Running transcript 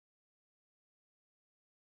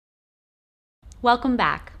Welcome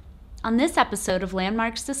back. On this episode of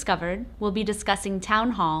Landmarks Discovered, we'll be discussing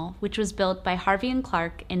Town Hall, which was built by Harvey and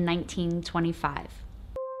Clark in 1925.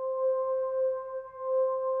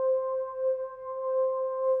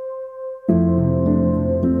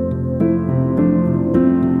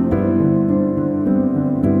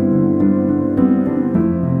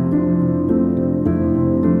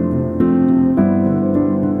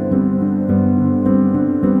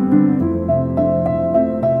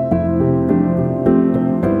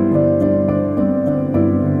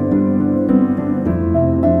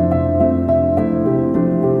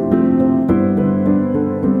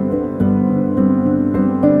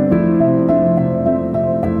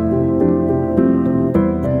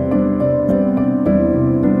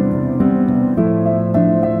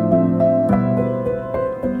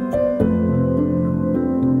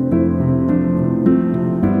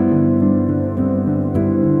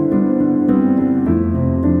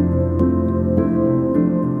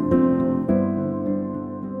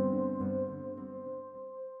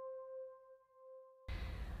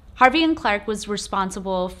 Harvey and Clark was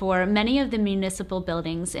responsible for many of the municipal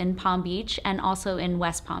buildings in Palm Beach and also in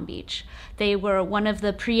West Palm Beach. They were one of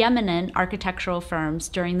the preeminent architectural firms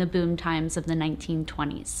during the boom times of the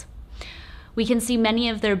 1920s. We can see many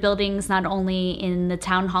of their buildings not only in the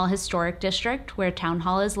Town Hall Historic District, where Town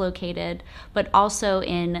Hall is located, but also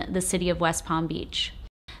in the city of West Palm Beach.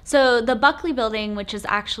 So the Buckley Building, which is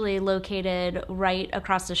actually located right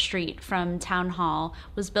across the street from Town Hall,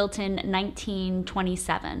 was built in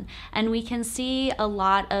 1927. And we can see a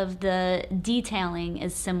lot of the detailing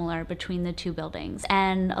is similar between the two buildings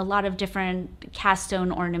and a lot of different cast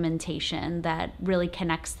stone ornamentation that really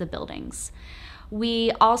connects the buildings.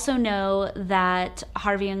 We also know that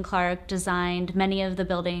Harvey and Clark designed many of the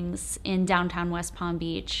buildings in downtown West Palm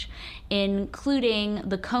Beach, including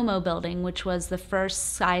the Como Building, which was the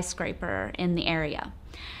first skyscraper in the area.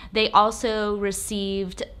 They also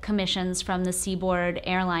received commissions from the Seaboard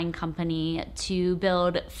Airline Company to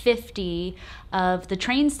build 50 of the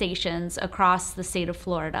train stations across the state of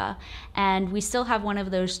Florida. And we still have one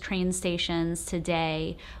of those train stations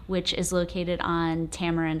today, which is located on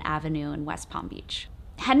Tamarin Avenue in West Palm Beach.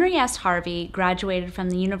 Henry S. Harvey graduated from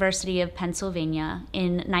the University of Pennsylvania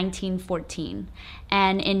in 1914,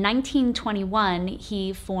 and in 1921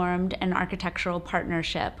 he formed an architectural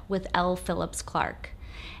partnership with L. Phillips Clark.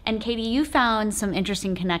 And Katie, you found some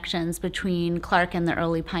interesting connections between Clark and the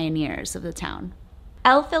early pioneers of the town.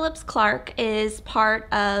 L. Phillips Clark is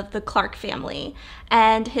part of the Clark family,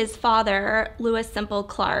 and his father, Lewis Semple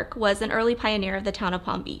Clark, was an early pioneer of the town of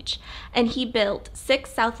Palm Beach. And he built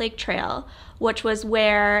 6 South Lake Trail, which was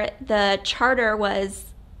where the charter was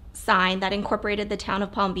signed that incorporated the town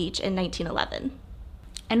of Palm Beach in 1911.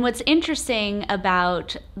 And what's interesting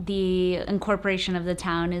about the incorporation of the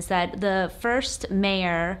town is that the first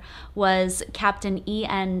mayor was Captain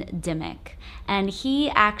E.N. Dimmick, and he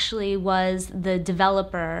actually was the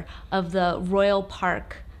developer of the Royal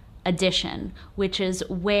Park addition, which is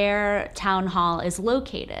where Town Hall is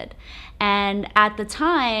located. And at the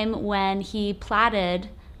time when he platted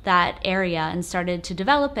that area and started to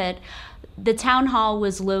develop it, the town hall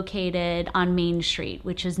was located on Main Street,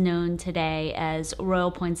 which is known today as Royal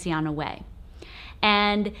Poinciana Way.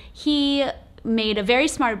 And he made a very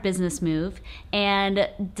smart business move and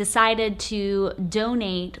decided to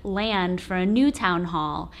donate land for a new town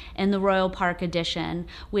hall in the Royal Park addition,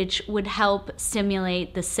 which would help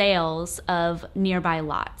stimulate the sales of nearby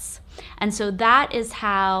lots. And so that is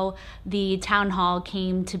how the town hall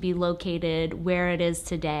came to be located where it is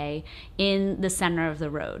today, in the center of the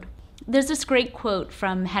road. There's this great quote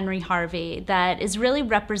from Henry Harvey that is really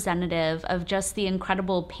representative of just the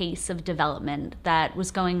incredible pace of development that was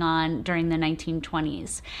going on during the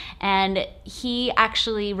 1920s. And he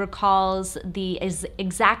actually recalls the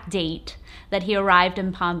exact date that he arrived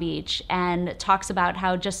in Palm Beach and talks about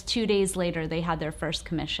how just 2 days later they had their first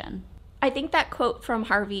commission. I think that quote from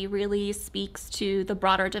Harvey really speaks to the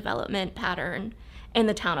broader development pattern in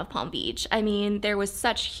the town of Palm Beach. I mean, there was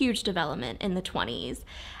such huge development in the 20s.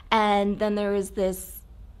 And then there was this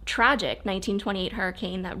tragic 1928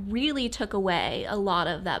 hurricane that really took away a lot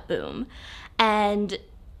of that boom. And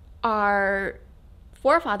our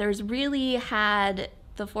forefathers really had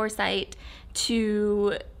the foresight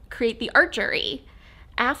to create the art jury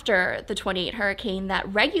after the 28 hurricane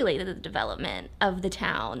that regulated the development of the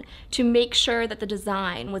town to make sure that the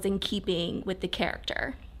design was in keeping with the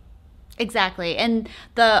character. Exactly. And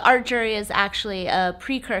the art jury is actually a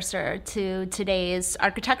precursor to today's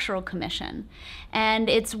architectural commission. And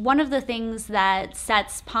it's one of the things that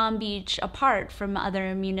sets Palm Beach apart from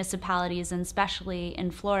other municipalities, and especially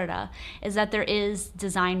in Florida, is that there is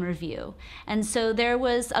design review. And so there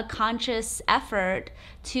was a conscious effort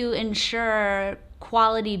to ensure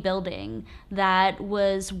quality building that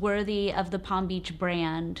was worthy of the Palm Beach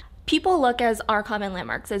brand. People look at our common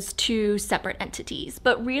landmarks as two separate entities,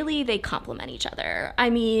 but really they complement each other. I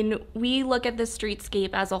mean, we look at the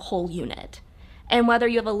streetscape as a whole unit. And whether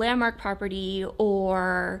you have a landmark property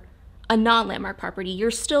or a non-landmark property,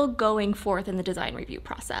 you're still going forth in the design review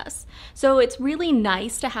process. So it's really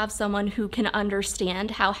nice to have someone who can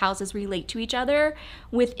understand how houses relate to each other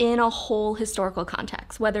within a whole historical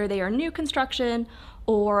context, whether they are new construction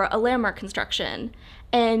or a landmark construction.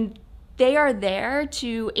 And they are there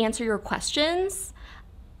to answer your questions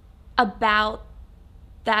about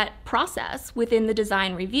that process within the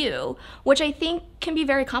design review, which I think can be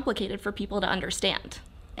very complicated for people to understand.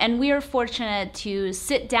 And we are fortunate to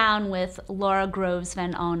sit down with Laura Groves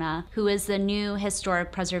Van Ona, who is the new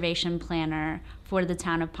historic preservation planner for the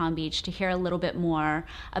town of Palm Beach, to hear a little bit more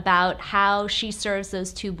about how she serves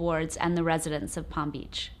those two boards and the residents of Palm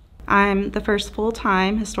Beach. I'm the first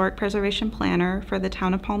full-time historic preservation planner for the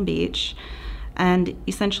town of Palm Beach, and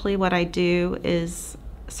essentially what I do is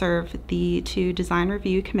serve the two design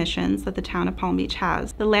review commissions that the town of Palm Beach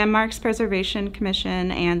has, the Landmarks Preservation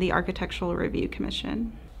Commission and the Architectural Review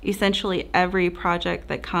Commission. Essentially every project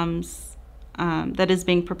that comes, that is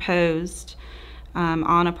being proposed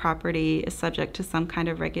on a property is subject to some kind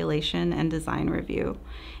of regulation and design review.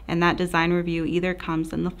 And that design review either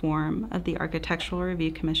comes in the form of the Architectural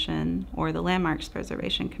Review Commission or the Landmarks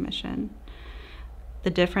Preservation Commission. The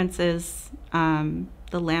difference is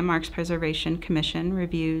the Landmarks Preservation Commission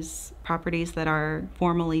reviews properties that are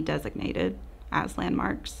formally designated as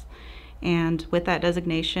landmarks. And with that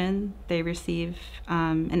designation, they receive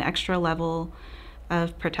an extra level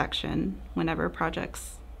of protection whenever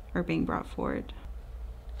projects are being brought forward.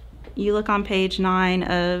 You look on page 9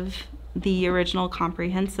 of the original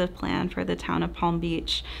comprehensive plan for the town of Palm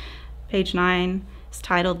Beach. Page 9 is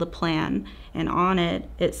titled The Plan, and on it,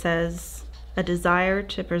 it says, "A desire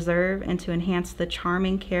to preserve and to enhance the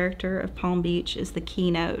charming character of Palm Beach is the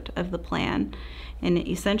keynote of the plan." And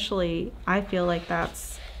essentially, I feel like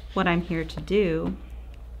that's what I'm here to do,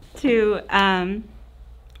 to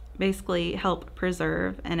basically help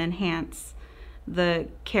preserve and enhance the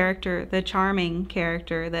character, the charming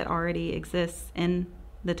character that already exists in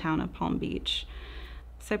the town of Palm Beach.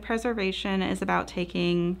 So preservation is about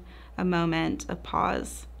taking a moment of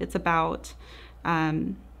pause. It's about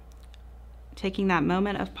taking that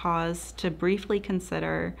moment of pause to briefly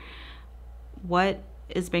consider what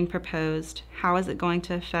is being proposed, how is it going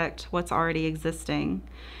to affect what's already existing,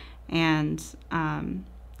 and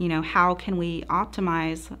how can we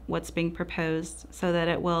optimize what's being proposed so that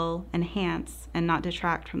it will enhance and not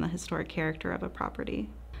detract from the historic character of a property.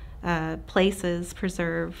 Places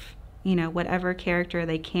preserve, whatever character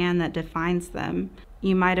they can that defines them.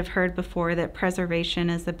 You might have heard before that preservation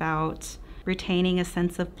is about retaining a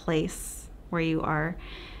sense of place where you are.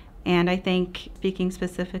 And I think, speaking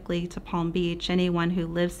specifically to Palm Beach, anyone who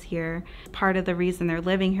lives here, part of the reason they're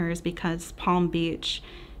living here is because Palm Beach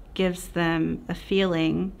gives them a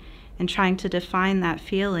feeling, and trying to define that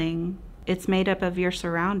feeling, it's made up of your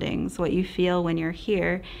surroundings, what you feel when you're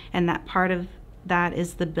here, and that part of that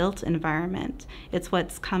is the built environment. It's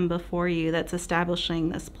what's come before you that's establishing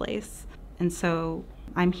this place. And so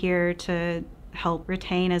I'm here to help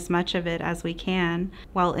retain as much of it as we can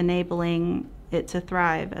while enabling it to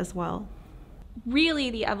thrive as well. Really,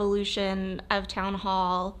 the evolution of Town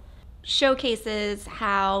Hall showcases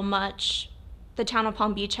how much the town of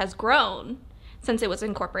Palm Beach has grown since it was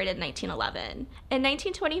incorporated in 1911. In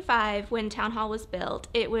 1925, when Town Hall was built,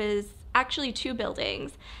 it was actually 2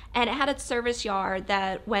 buildings, and it had a service yard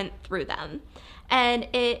that went through them. And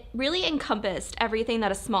it really encompassed everything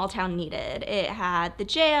that a small town needed. It had the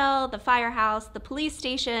jail, the firehouse, the police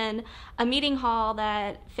station, a meeting hall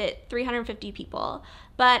that fit 350 people.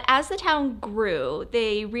 But as the town grew,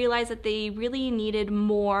 they realized that they really needed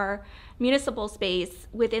more municipal space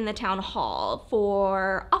within the town hall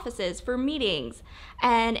for offices, for meetings.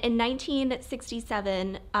 And in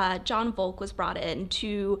 1967, John Volk was brought in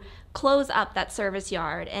to close up that service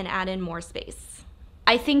yard and add in more space.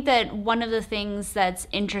 I think that one of the things that's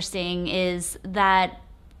interesting is that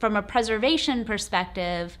from a preservation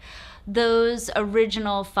perspective, those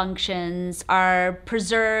original functions are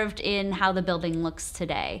preserved in how the building looks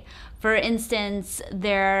today. For instance,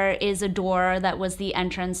 there is a door that was the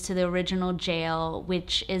entrance to the original jail,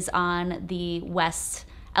 which is on the west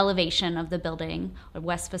elevation of the building, or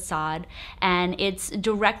west facade, and it's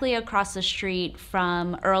directly across the street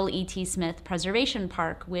from Earl E.T. Smith Preservation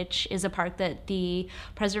Park, which is a park that the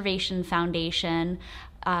Preservation Foundation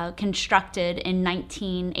constructed in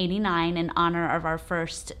 1989 in honor of our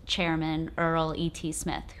first chairman, Earl E.T.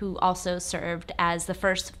 Smith, who also served as the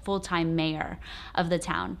first full-time mayor of the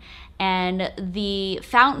town. And the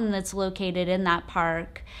fountain that's located in that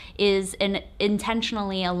park is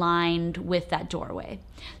intentionally aligned with that doorway.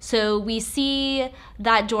 So we see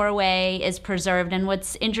that doorway is preserved, and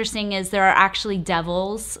what's interesting is there are actually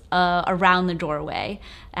devils around the doorway,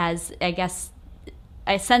 as I guess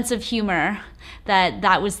a sense of humor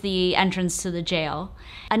that was the entrance to the jail.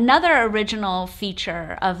 Another original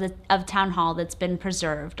feature of Town Hall that's been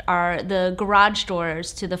preserved are the garage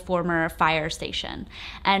doors to the former fire station.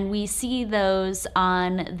 And we see those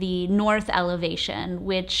on the north elevation,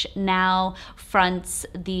 which now fronts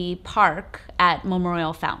the park at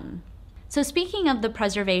Memorial Fountain. So speaking of the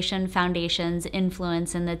Preservation Foundation's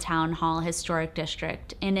influence in the Town Hall Historic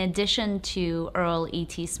District, in addition to Earl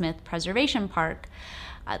E.T. Smith Preservation Park,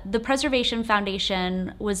 the Preservation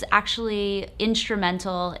Foundation was actually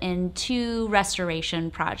instrumental in 2 restoration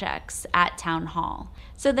projects at Town Hall.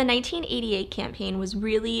 So the 1988 campaign was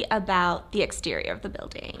really about the exterior of the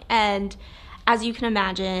building. And as you can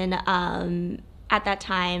imagine, at that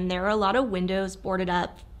time, there were a lot of windows boarded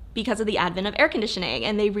up because of the advent of air conditioning,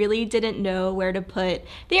 and they really didn't know where to put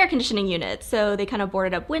the air conditioning units. So they kind of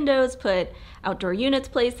boarded up windows, put outdoor units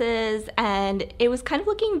places, and it was kind of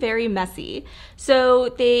looking very messy. So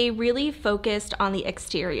they really focused on the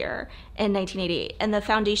exterior in 1988, and the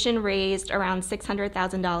foundation raised around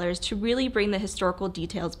 $600,000 to really bring the historical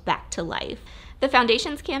details back to life. The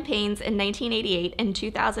foundation's campaigns in 1988 and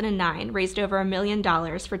 2009 raised over $1 million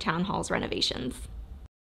for Town Hall's renovations.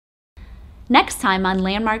 Next time on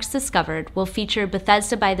Landmarks Discovered, we'll feature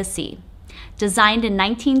Bethesda by the Sea, designed in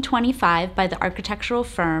 1925 by the architectural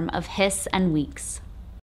firm of Hiss and Weeks.